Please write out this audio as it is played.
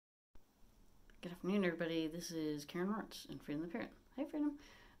afternoon, everybody. This is Karen Marts and Freedom the Parrot. Hi, Freedom.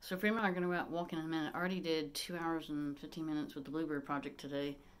 So Freedom and I are going to go out walking in a minute. I already did 2 hours and 15 minutes with the Bluebird Project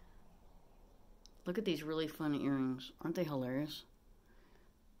today. Look at these really fun earrings. Aren't they hilarious?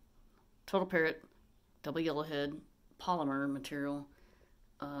 Total Parrot, double yellowhead, polymer material.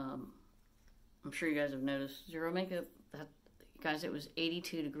 I'm sure you guys have noticed. Zero makeup. Guys, it was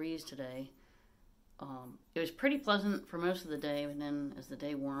 82 degrees today. It was pretty pleasant for most of the day, but then as the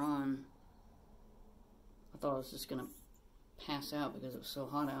day wore on, I thought I was just going to pass out because it was so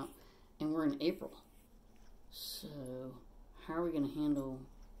hot out. And we're in April. So, how are we going to handle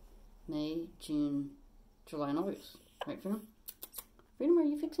May, June, July, and August? Right, Freedom? Freedom, are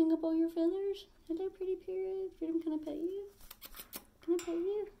you fixing up all your feathers? Hello, pretty parrot. Freedom, can I pet you? Can I pet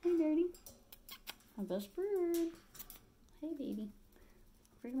you? Hey, Birdie. My best bird. Hey, baby.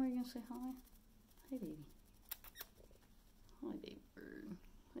 Freedom, are you going to say hi? Hey, baby. Hi, baby bird.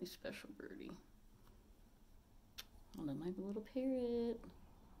 Hi, special birdie. Hello, my little parrot.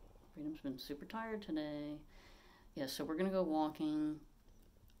 Freedom's been super tired today. Yeah, so we're going to go walking.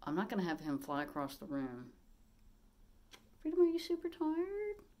 I'm not going to have him fly across the room. Freedom, are you super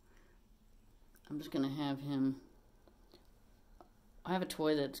tired? I'm just going to have him... I have a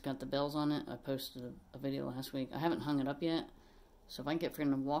toy that's got the bells on it. I posted a video last week. I haven't hung it up yet. So if I can get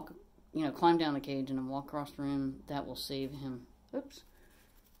Freedom to walk... climb down the cage and then walk across the room, that will save him. Oops.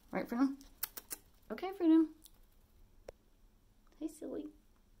 Right, Freedom? Okay, Freedom. Hey, silly.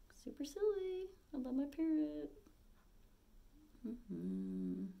 Super silly. I love my parrot.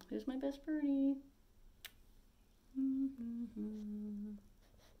 Who's my best birdie?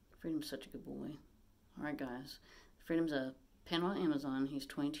 Freedom's such a good boy. Alright, guys. Freedom's a pen on Amazon. He's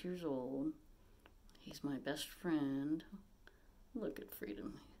 22 years old. He's my best friend. Look at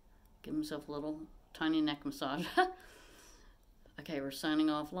Freedom. Give himself a little tiny neck massage. Okay, we're signing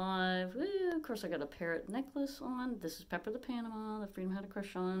off live. Woo, of course, I got a parrot necklace on. This is Pepper the Panama that Freedom had a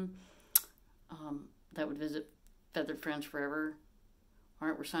crush on. That would visit Feathered Friends forever. All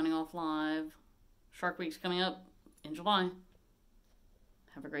right, we're signing off live. Shark Week's coming up in July.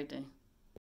 Have a great day.